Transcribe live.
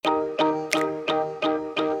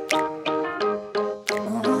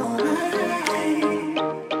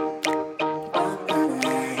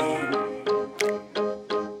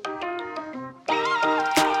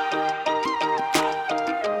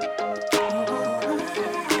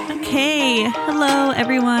Hey, hello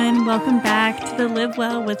everyone. Welcome back to the Live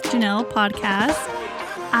Well with Janelle podcast.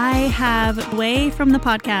 I have away from the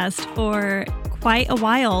podcast for quite a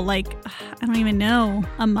while, I don't even know,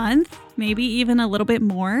 a month, maybe even a little bit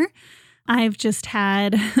more. I've just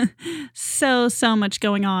had so much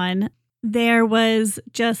going on. There was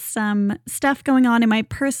just some stuff going on in my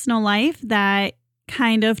personal life that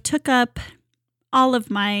kind of took up all of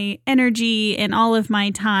my energy and all of my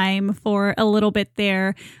time for a little bit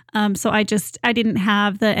there. So I didn't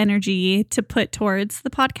have the energy to put towards the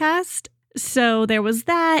podcast. So there was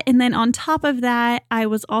that. And then on top of that, I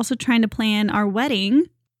was also trying to plan our wedding,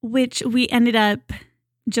 which we ended up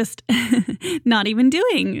just not even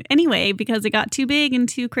doing anyway, because it got too big and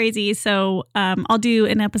too crazy. So I'll do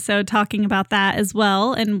an episode talking about that as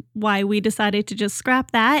well and why we decided to just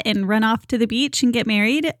scrap that and run off to the beach and get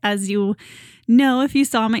married, as you know if you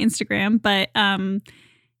saw my Instagram. But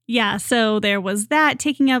yeah, so there was that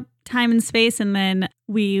taking up time and space, and then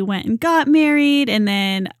we went and got married, and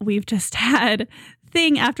then we've just had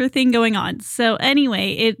thing after thing going on. So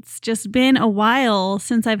anyway, it's just been a while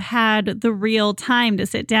since I've had the real time to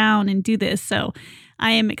sit down and do this. So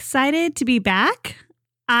I am excited to be back.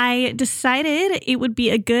 I decided it would be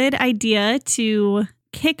a good idea to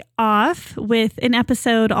kick off with an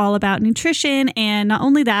episode all about nutrition, and not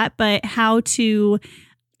only that, but how to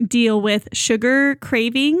deal with sugar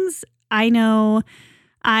cravings. I know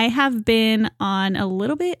I have been on a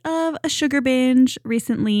little bit of a sugar binge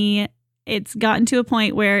recently. It's gotten to a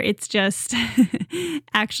point where it's just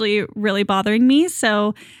actually really bothering me.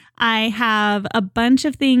 So I have a bunch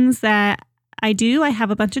of things that I do. I have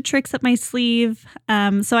a bunch of tricks up my sleeve.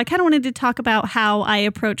 So I kind of wanted to talk about how I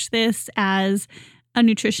approach this as a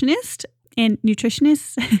nutritionist, and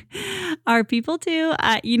nutritionists are people too.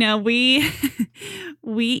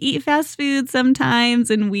 We eat fast food sometimes,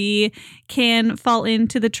 and we can fall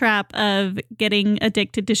into the trap of getting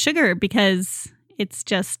addicted to sugar because it's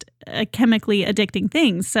just a chemically addicting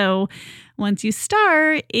thing. So once you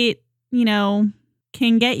start, it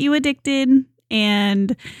can get you addicted,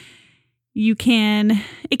 and it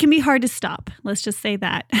can be hard to stop. Let's just say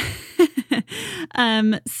that.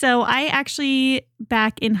 So I actually,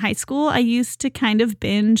 back in high school, I used to kind of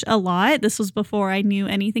binge a lot. This was before I knew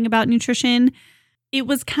anything about nutrition. It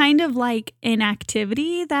was kind of like an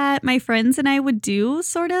activity that my friends and I would do,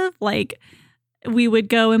 sort of like we would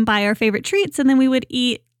go and buy our favorite treats, and then we would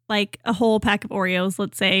eat like a whole pack of Oreos,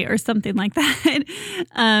 let's say, or something like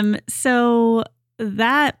that. So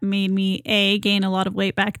that made me A, gain a lot of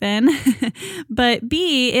weight back then, but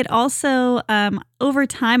B, it also, over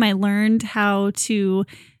time, I learned how to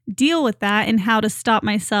deal with that and how to stop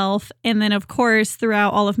myself. And then, of course,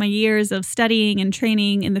 throughout all of my years of studying and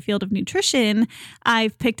training in the field of nutrition,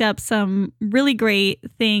 I've picked up some really great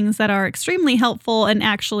things that are extremely helpful and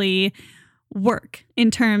actually work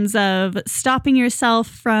in terms of stopping yourself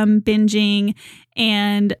from binging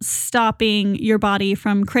and stopping your body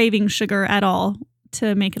from craving sugar at all,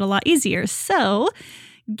 to make it a lot easier. So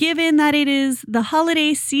given that it is the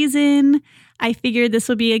holiday season, I figured this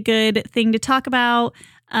would be a good thing to talk about,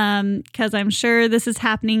 because I'm sure this is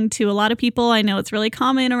happening to a lot of people. I know it's really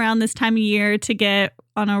common around this time of year to get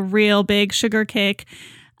on a real big sugar kick.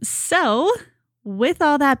 So with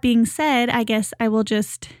all that being said, I guess I will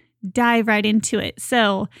just dive right into it.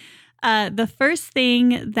 So the first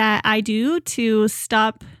thing that I do to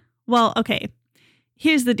stop,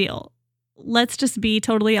 here's the deal. Let's just be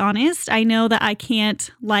totally honest. I know that I can't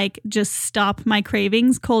just stop my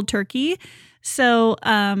cravings cold turkey. So,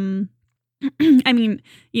 that's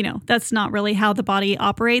not really how the body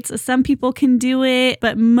operates. Some people can do it,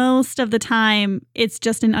 but most of the time it's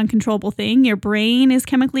just an uncontrollable thing. Your brain is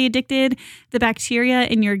chemically addicted. The bacteria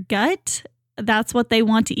in your gut, that's what they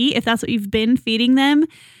want to eat. If that's what you've been feeding them,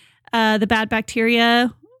 the bad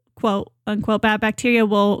bacteria, quote unquote, bad bacteria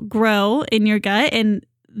will grow in your gut, and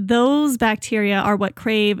those bacteria are what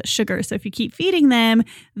crave sugar. So if you keep feeding them,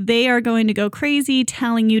 they are going to go crazy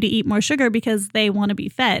telling you to eat more sugar because they want to be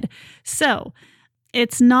fed. So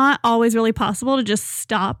it's not always really possible to just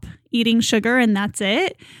stop eating sugar and that's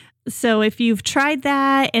it. So if you've tried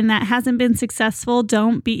that and that hasn't been successful,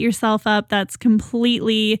 don't beat yourself up.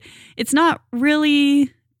 It's not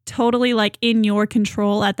really totally in your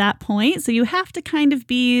control at that point. So you have to kind of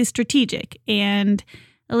be strategic and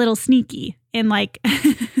a little sneaky and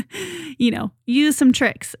use some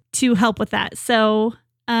tricks to help with that. So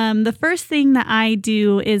the first thing that I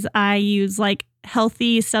do is I use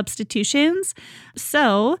healthy substitutions.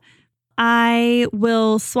 So I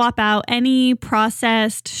will swap out any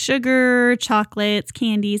processed sugar, chocolates,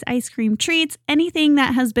 candies, ice cream, treats, anything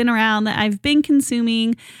that has been around that I've been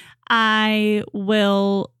consuming. I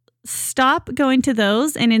will stop going to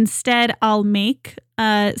those and instead I'll make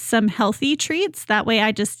some healthy treats. That way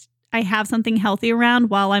I have something healthy around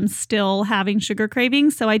while I'm still having sugar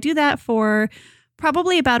cravings. So I do that for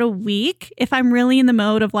probably about a week if I'm really in the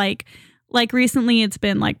mode of like recently it's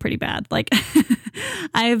been like pretty bad. Like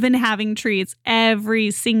I've been having treats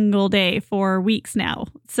every single day for weeks now.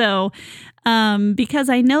 So because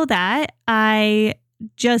I know that, I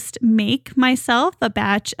just make myself a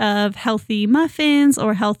batch of healthy muffins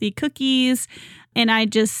or healthy cookies, and I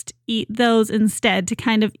just eat those instead to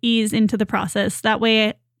kind of ease into the process. That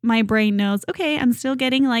way my brain knows, okay, I'm still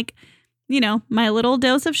getting like, my little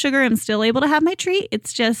dose of sugar. I'm still able to have my treat.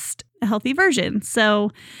 It's just a healthy version. So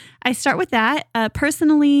I start with that.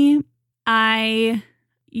 Personally, I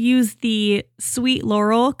use the Sweet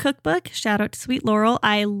Laurel cookbook. Shout out to Sweet Laurel.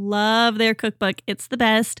 I love their cookbook. It's the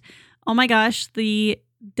best. Oh my gosh, the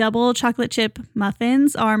double chocolate chip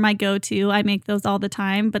muffins are my go-to. I make those all the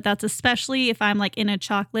time, but that's especially if I'm like in a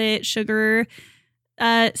chocolate sugar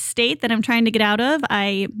state that I'm trying to get out of.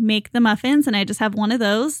 I make the muffins and I just have one of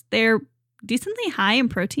those. They're decently high in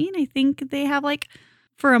protein. I think they have like,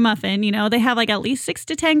 for a muffin, they have like at least 6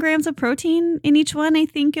 to 10 grams of protein in each one, I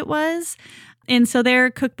think it was. And so their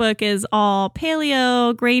cookbook is all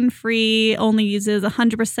paleo, grain-free, only uses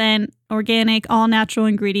 100% organic, all natural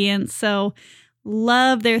ingredients. So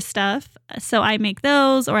love their stuff. So I make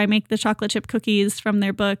those, or I make the chocolate chip cookies from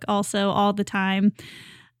their book also all the time.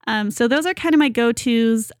 So those are kind of my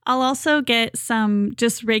go-tos. I'll also get some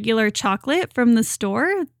just regular chocolate from the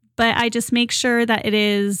store, but I just make sure that it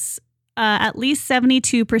is at least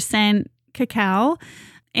 72% cacao.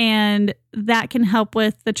 And that can help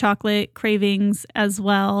with the chocolate cravings as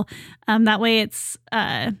well. That way it's,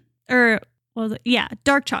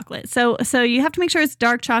 dark chocolate. So you have to make sure it's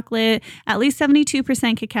dark chocolate, at least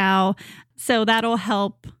 72% cacao. So that'll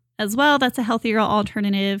help as well. That's a healthier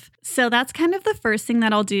alternative. So that's kind of the first thing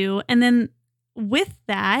that I'll do. And then with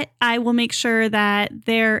that, I will make sure that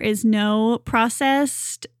there is no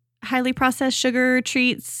highly processed sugar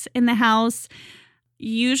treats in the house.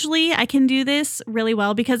 Usually I can do this really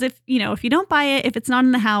well because if you don't buy it, if it's not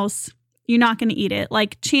in the house, you're not going to eat it.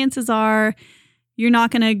 Like chances are you're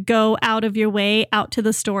not going to go out of your way out to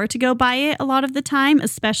the store to go buy it a lot of the time,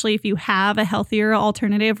 especially if you have a healthier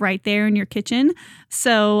alternative right there in your kitchen.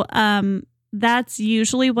 So that's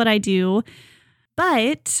usually what I do.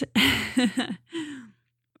 But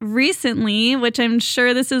recently, which I'm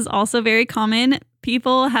sure this is also very common,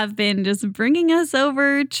 people have been just bringing us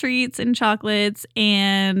over treats and chocolates,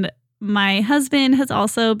 and my husband has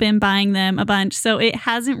also been buying them a bunch. So it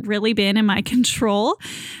hasn't really been in my control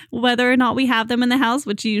whether or not we have them in the house,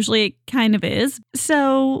 which usually it kind of is.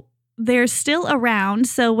 So they're still around.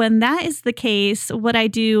 So when that is the case, what I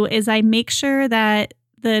do is I make sure that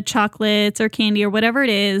the chocolates or candy or whatever it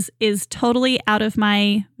is totally out of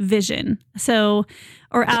my vision. So,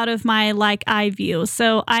 or out of my eye view.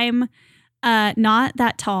 So I'm not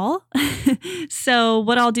that tall. So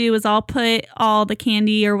what I'll do is I'll put all the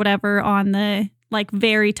candy or whatever on the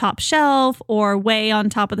very top shelf or way on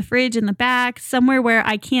top of the fridge in the back, somewhere where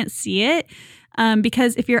I can't see it.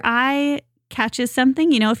 Because if your eye catches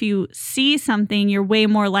something, if you see something, you're way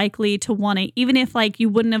more likely to want it, even if you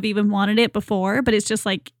wouldn't have even wanted it before, but it's just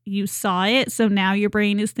you saw it. So now your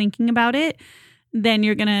brain is thinking about it, then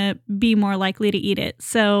you're going to be more likely to eat it.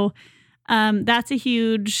 So that's a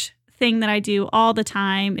huge thing that I do all the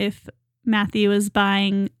time. If Matthew is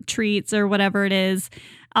buying treats or whatever it is,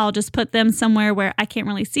 I'll just put them somewhere where I can't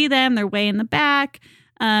really see them. They're way in the back.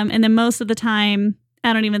 And then most of the time,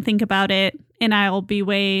 I don't even think about it, and I'll be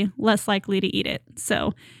way less likely to eat it.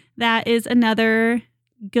 So that is another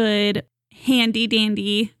good handy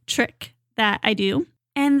dandy trick that I do.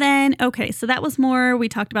 And then, okay, so that was more, we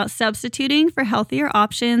talked about substituting for healthier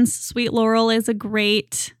options. Sweet Laurel is a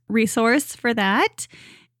great resource for that.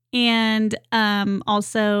 And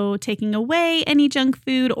also taking away any junk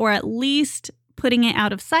food, or at least putting it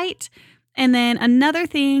out of sight. And then another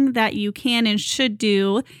thing that you can and should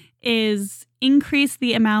do is increase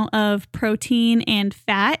the amount of protein and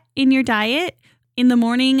fat in your diet in the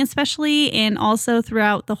morning, especially, and also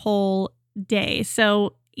throughout the whole day.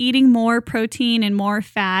 So eating more protein and more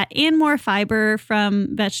fat and more fiber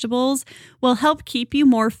from vegetables will help keep you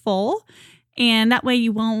more full. And that way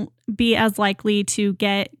you won't be as likely to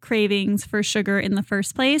get cravings for sugar in the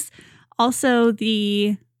first place. Also,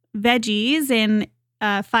 the veggies and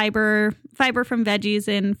fiber from veggies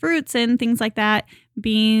and fruits and things like that,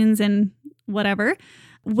 beans and whatever,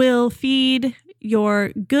 will feed your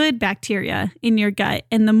good bacteria in your gut.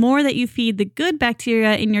 And the more that you feed the good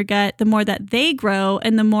bacteria in your gut, the more that they grow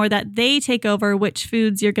and the more that they take over which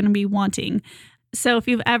foods you're going to be wanting. So if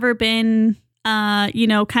you've ever been,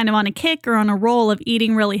 kind of on a kick or on a roll of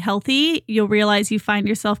eating really healthy, you'll realize you find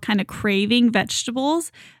yourself kind of craving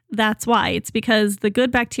vegetables. That's why. It's because the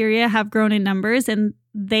good bacteria have grown in numbers and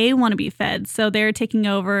they want to be fed. So they're taking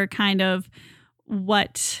over kind of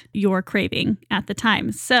what you're craving at the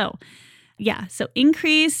time. So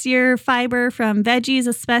increase your fiber from veggies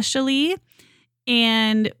especially,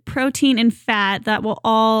 and protein and fat. That will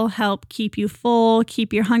all help keep you full,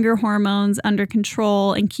 keep your hunger hormones under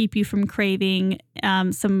control, and keep you from craving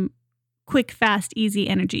some quick, fast, easy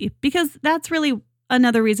energy. Because that's really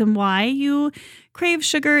another reason why you crave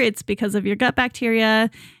sugar. It's because of your gut bacteria.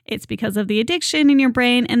 It's because of the addiction in your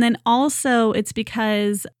brain. And then also it's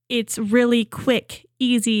because it's really quick,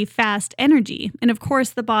 easy, fast energy. And of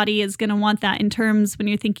course, the body is going to want that in terms when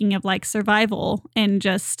you're thinking of like survival and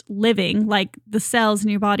just living. Like the cells in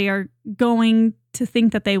your body are going to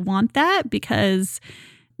think that they want that because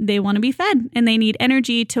they want to be fed and they need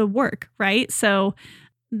energy to work, right? So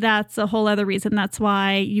that's a whole other reason. That's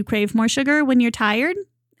why you crave more sugar when you're tired.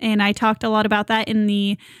 And I talked a lot about that in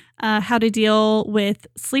the how to deal with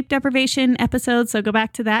sleep deprivation episode. So go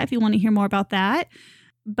back to that if you want to hear more about that.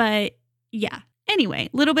 But yeah, anyway,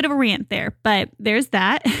 a little bit of a rant there, but there's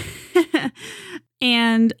that.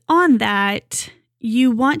 And on that,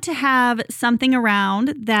 you want to have something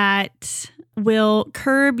around that will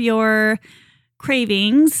curb your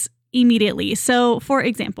cravings immediately. So for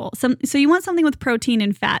example, so you want something with protein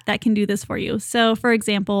and fat that can do this for you. So for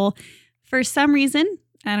example, for some reason,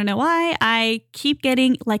 I don't know why, I keep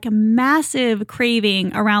getting like a massive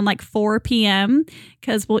craving around like 4 p.m.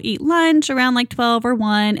 because we'll eat lunch around like 12 or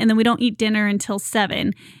 1, and then we don't eat dinner until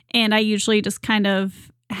 7. And I usually just kind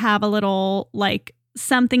of have a little like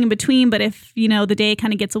something in between. But if, the day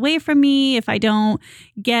kind of gets away from me, if I don't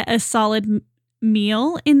get a solid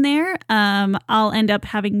meal in there, I'll end up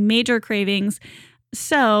having major cravings.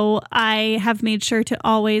 So I have made sure to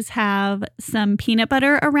always have some peanut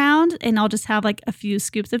butter around, and I'll just have like a few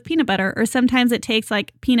scoops of peanut butter, or sometimes it takes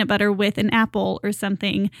like peanut butter with an apple or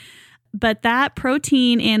something. But that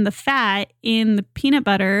protein and the fat in the peanut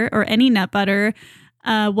butter or any nut butter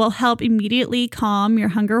will help immediately calm your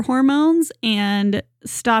hunger hormones and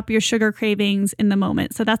stop your sugar cravings in the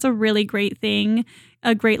moment. So that's a really great thing,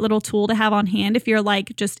 a great little tool to have on hand if you're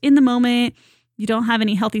like just in the moment. You don't have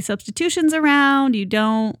any healthy substitutions around, you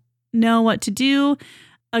don't know what to do.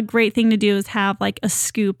 A great thing to do is have like a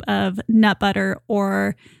scoop of nut butter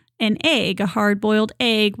or an egg. A hard-boiled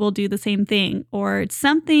egg will do the same thing, or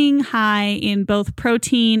something high in both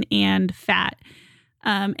protein and fat.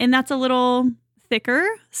 And that's a little thicker,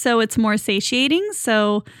 so it's more satiating.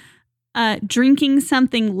 So drinking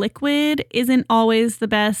something liquid isn't always the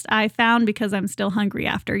best, I found, because I'm still hungry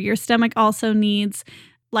after. Your stomach also needs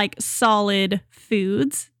like solid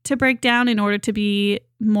foods to break down in order to be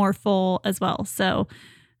more full as well. So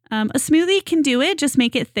a smoothie can do it. Just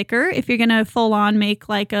make it thicker. If you're going to full on make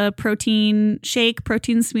like a protein shake,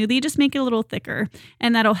 protein smoothie, just make it a little thicker.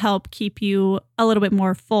 And that'll help keep you a little bit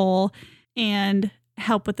more full and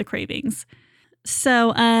help with the cravings.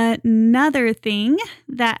 So another thing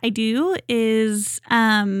that I do is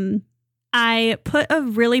I put a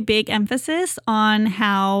really big emphasis on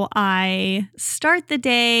how I start the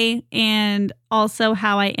day and also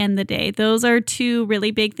how I end the day. Those are two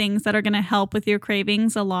really big things that are going to help with your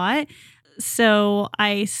cravings a lot. So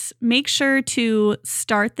I make sure to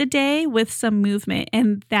start the day with some movement,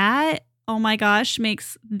 and that, oh my gosh,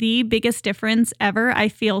 makes the biggest difference ever. I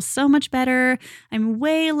feel so much better. I'm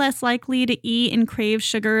way less likely to eat and crave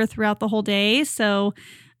sugar throughout the whole day. So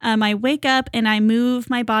I wake up and I move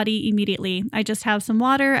my body immediately. I just have some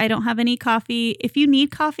water. I don't have any coffee. If you need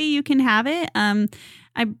coffee, you can have it.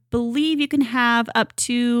 I believe you can have up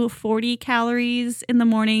to 40 calories in the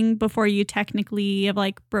morning before you technically have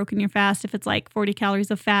like broken your fast, if it's like 40 calories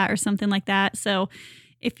of fat or something like that. So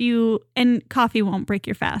and coffee won't break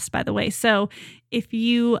your fast, by the way. So if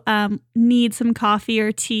you need some coffee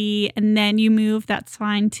or tea and then you move, that's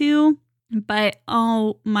fine too. But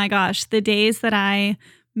oh my gosh, the days that I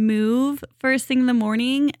move first thing in the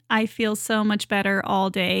morning, I feel so much better all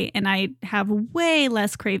day and I have way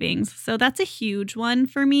less cravings. So that's a huge one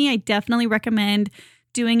for me. I definitely recommend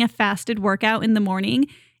doing a fasted workout in the morning.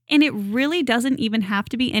 And it really doesn't even have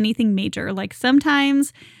to be anything major. Like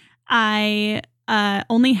sometimes I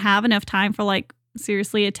only have enough time for like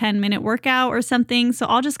seriously a 10-minute workout or something. So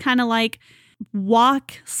I'll just kind of like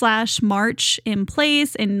walk/march in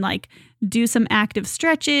place and like do some active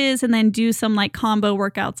stretches and then do some like combo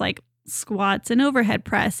workouts like squats and overhead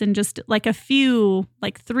press and just like a few,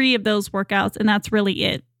 like 3 of those workouts. And that's really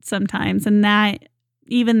it sometimes. And that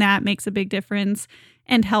makes a big difference.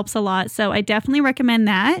 and helps a lot. So I definitely recommend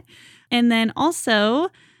that. And then also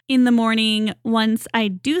in the morning, once I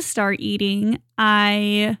do start eating,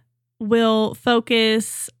 I will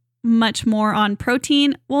focus much more on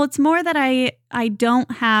protein. Well, it's more that I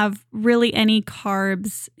don't have really any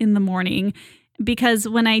carbs in the morning, because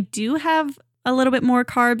when I do have a little bit more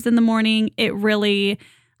carbs in the morning,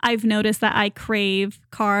 I've noticed that I crave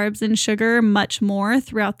carbs and sugar much more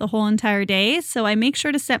throughout the whole entire day. So I make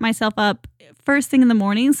sure to set myself up first thing in the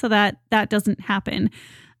morning so that that doesn't happen.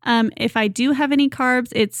 If I do have any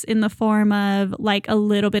carbs, it's in the form of like a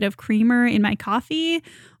little bit of creamer in my coffee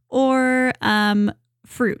or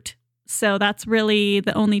fruit. So that's really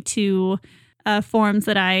the only two forms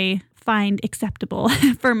that I find acceptable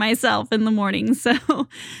for myself in the morning. So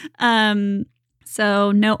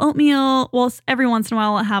no oatmeal. Well, every once in a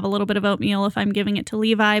while I'll have a little bit of oatmeal if I'm giving it to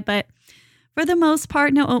Levi, but for the most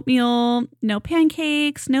part, no oatmeal, no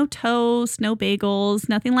pancakes, no toast, no bagels,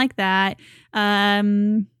 nothing like that.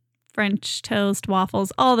 French toast,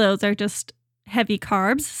 waffles, all those are just heavy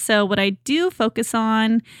carbs. So what I do focus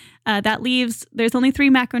on, there's only 3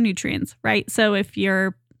 macronutrients, right? So if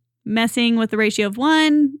you're messing with the ratio of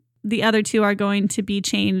 1, the other 2 are going to be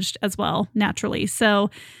changed as well, naturally. So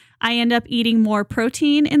I end up eating more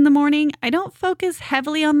protein in the morning. I don't focus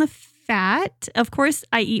heavily on the fat. Of course,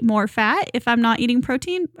 I eat more fat if I'm not eating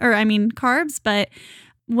carbs, but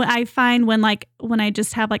what I find when I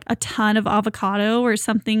just have like a ton of avocado or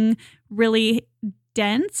something really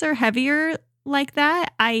dense or heavier like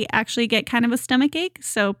that, I actually get kind of a stomach ache.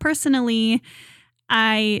 So personally,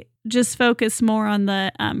 I just focus more on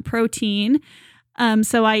the protein.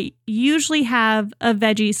 So I usually have a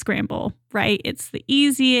veggie scramble, right? It's the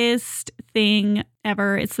easiest thing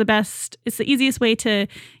ever. It's the easiest way to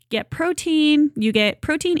get protein. You get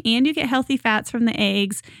protein and you get healthy fats from the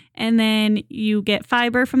eggs. And then you get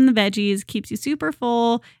fiber from the veggies, keeps you super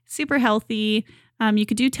full, super healthy. You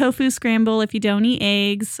could do tofu scramble if you don't eat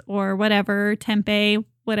eggs or whatever, tempeh,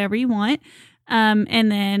 whatever you want.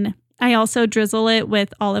 And then I also drizzle it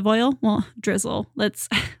with olive oil. Well, drizzle. Let's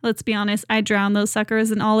be honest. I drown those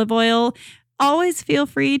suckers in olive oil. Always feel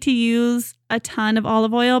free to use a ton of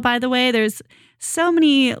olive oil, by the way. There's so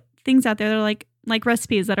many things out there that are like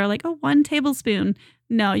recipes that are like, 1 tablespoon.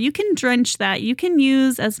 No, you can drench that. You can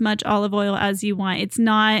use as much olive oil as you want. It's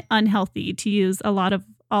not unhealthy to use a lot of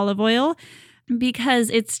olive oil because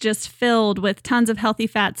it's just filled with tons of healthy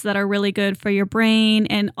fats that are really good for your brain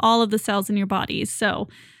and all of the cells in your body. So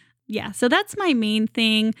yeah, so that's my main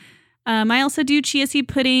thing. I also do chia seed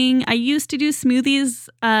pudding. I used to do smoothies,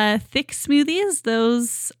 thick smoothies.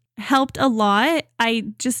 Those helped a lot.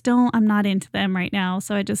 I'm not into them right now,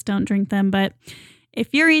 so I just don't drink them. But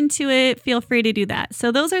if you're into it, feel free to do that.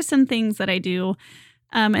 So those are some things that I do.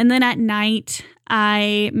 And then at night,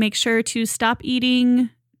 I make sure to stop eating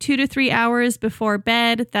 2 to 3 hours before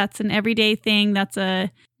bed. That's an everyday thing. That's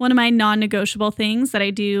one of my non-negotiable things that I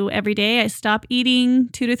do every day. I stop eating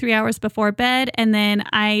 2 to 3 hours before bed, and then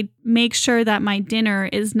I make sure that my dinner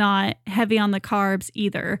is not heavy on the carbs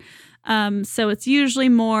either. So it's usually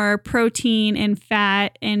more protein and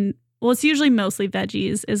fat, and it's usually mostly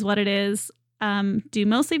veggies is what it is. Do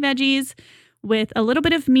mostly veggies with a little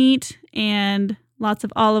bit of meat and lots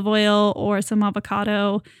of olive oil or some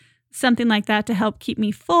avocado, something like that to help keep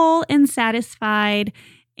me full and satisfied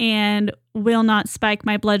and will not spike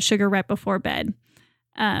my blood sugar right before bed.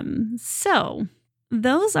 So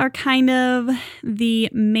those are kind of the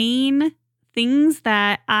main things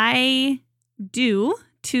that I do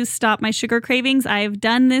to stop my sugar cravings. I've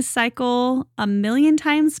done this cycle a million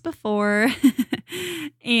times before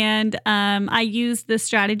and I use this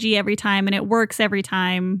strategy every time and it works every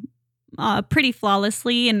time. Pretty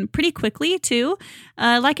flawlessly and pretty quickly too.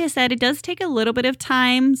 Like I said, it does take a little bit of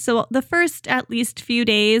time. So the first at least few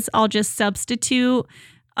days, I'll just substitute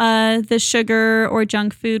the sugar or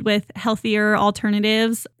junk food with healthier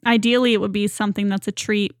alternatives. Ideally, it would be something that's a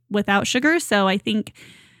treat without sugar. So I think,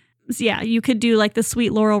 you could do like the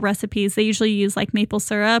sweet laurel recipes. They usually use like maple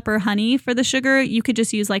syrup or honey for the sugar. You could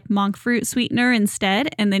just use like monk fruit sweetener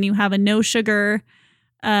instead. And then you have a no sugar,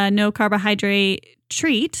 no carbohydrate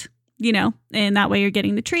treat. And that way you're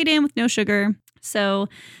getting the treat in with no sugar. So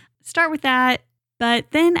start with that. But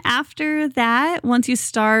then after that, once you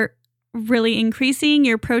start really increasing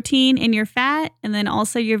your protein and your fat, and then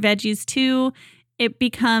also your veggies too, it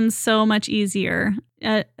becomes so much easier.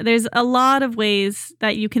 There's a lot of ways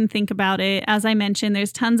that you can think about it. As I mentioned,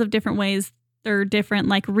 there's tons of different ways or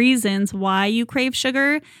different reasons why you crave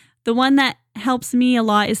sugar. The one that helps me a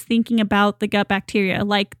lot is thinking about the gut bacteria,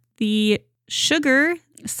 like the sugar,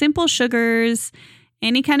 simple sugars,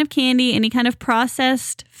 any kind of candy, any kind of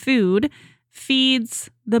processed food feeds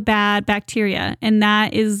the bad bacteria. And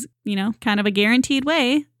that is, kind of a guaranteed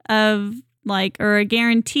way of or a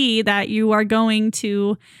guarantee that you are going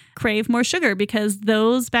to crave more sugar because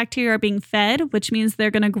those bacteria are being fed, which means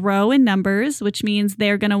they're going to grow in numbers, which means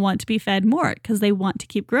they're going to want to be fed more because they want to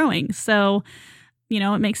keep growing. So,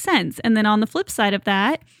 it makes sense. And then on the flip side of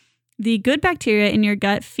that, the good bacteria in your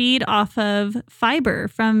gut feed off of fiber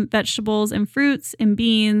from vegetables and fruits and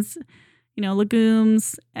beans,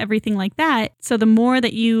 legumes, everything like that. So the more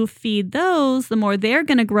that you feed those, the more they're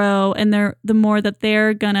going to grow and the more that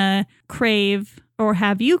they're going to crave or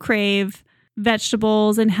have you crave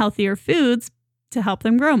vegetables and healthier foods to help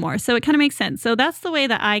them grow more. So it kind of makes sense. So that's the way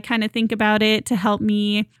that I kind of think about it to help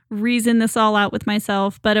me reason this all out with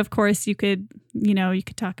myself. But of course you could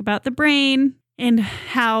talk about the brain and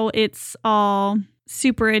how it's all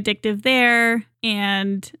super addictive there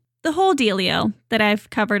and the whole dealio that I've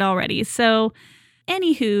covered already. So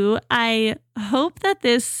anywho, I hope that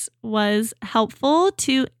this was helpful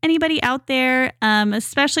to anybody out there,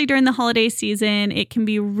 especially during the holiday season. It can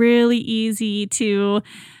be really easy to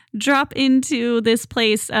drop into this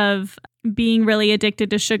place of being really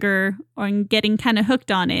addicted to sugar or getting kind of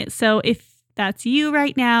hooked on it. So if that's you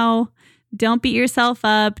right now, don't beat yourself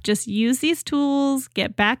up. Just use these tools,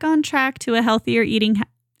 get back on track to a healthier eating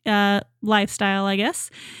lifestyle, I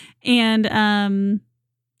guess. And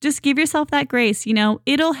just give yourself that grace.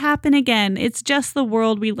 It'll happen again. It's just the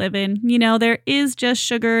world we live in. There is just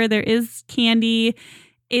sugar. There is candy.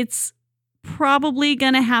 It's probably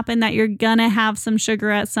going to happen that you're going to have some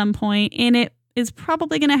sugar at some point. And it is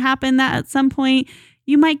probably going to happen that at some point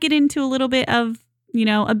you might get into a little bit of,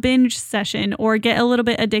 a binge session or get a little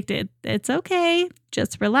bit addicted. It's okay.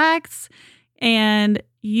 Just relax and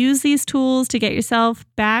use these tools to get yourself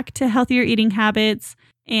back to healthier eating habits,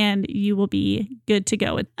 and you will be good to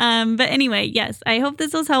go. But anyway, yes, I hope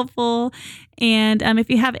this was helpful. And if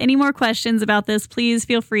you have any more questions about this, please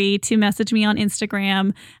feel free to message me on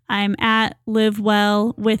Instagram. I'm at Live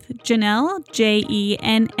Well with Jenelle, JENNELLE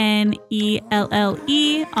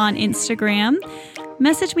on Instagram.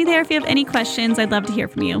 Message me there if you have any questions. I'd love to hear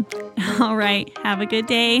from you. All right. Have a good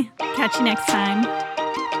day. Catch you next time.